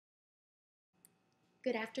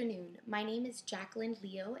Good afternoon. My name is Jacqueline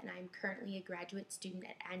Leo, and I'm currently a graduate student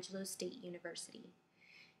at Angelo State University.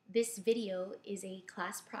 This video is a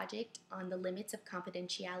class project on the limits of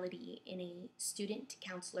confidentiality in a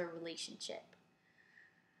student-to-counselor relationship.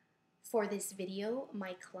 For this video,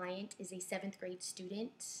 my client is a 7th grade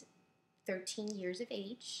student, 13 years of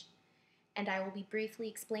age, and I will be briefly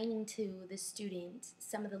explaining to the student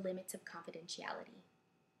some of the limits of confidentiality.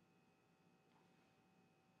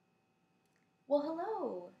 Well,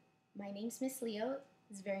 hello. My name's Miss Leo.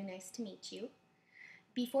 It's very nice to meet you.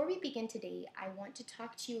 Before we begin today, I want to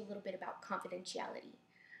talk to you a little bit about confidentiality.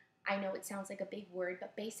 I know it sounds like a big word,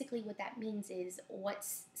 but basically what that means is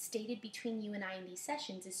what's stated between you and I in these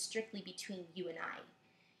sessions is strictly between you and I.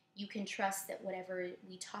 You can trust that whatever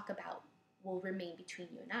we talk about will remain between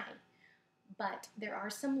you and I. But there are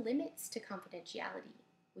some limits to confidentiality,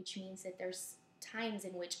 which means that there's times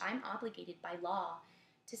in which I'm obligated by law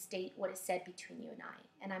to state what is said between you and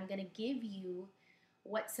I. And I'm going to give you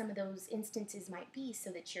what some of those instances might be so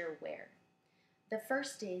that you're aware. The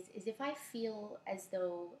first is if I feel as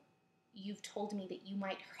though you've told me that you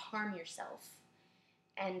might harm yourself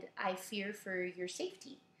and I fear for your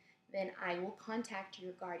safety, then I will contact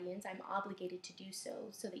your guardians. I'm obligated to do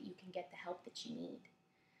so that you can get the help that you need.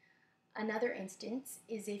 Another instance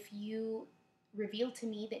is if you reveal to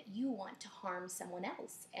me that you want to harm someone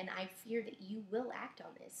else and I fear that you will act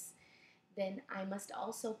on this, then I must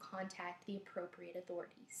also contact the appropriate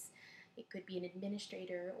authorities. It could be an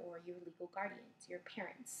administrator or your legal guardians, your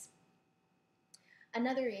parents.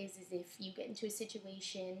 Another is if you get into a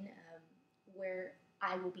situation where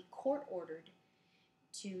I will be court ordered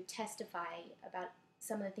to testify about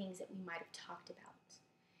some of the things that we might have talked about.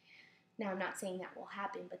 Now, I'm not saying that will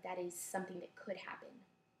happen, but that is something that could happen.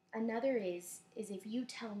 Another is if you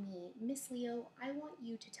tell me, Miss Leo, I want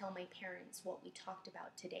you to tell my parents what we talked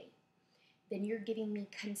about today, then you're giving me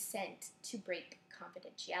consent to break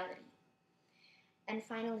confidentiality. And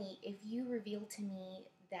finally, if you reveal to me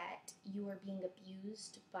that you are being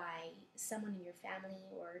abused by someone in your family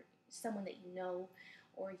or someone that you know,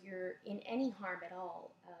 or you're in any harm at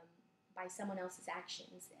all by someone else's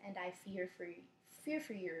actions, and I fear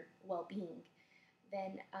for your well-being,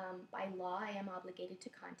 then by law I am obligated to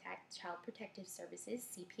contact Child Protective Services,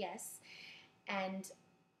 CPS, and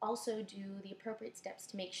also do the appropriate steps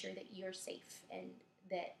to make sure that you're safe and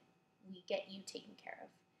that we get you taken care of.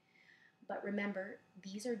 But remember,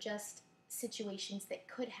 these are just situations that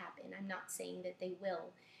could happen. I'm not saying that they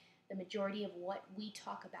will. The majority of what we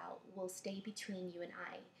talk about will stay between you and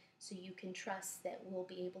I, so you can trust that we'll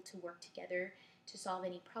be able to work together to solve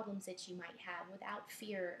any problems that you might have without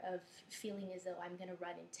fear of feeling as though I'm going to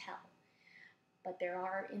run and tell. But there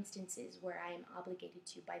are instances where I am obligated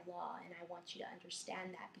to by law, and I want you to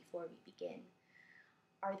understand that before we begin.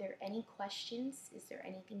 Are there any questions? Is there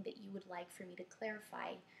anything that you would like for me to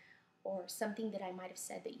clarify, or something that I might have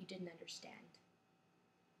said that you didn't understand?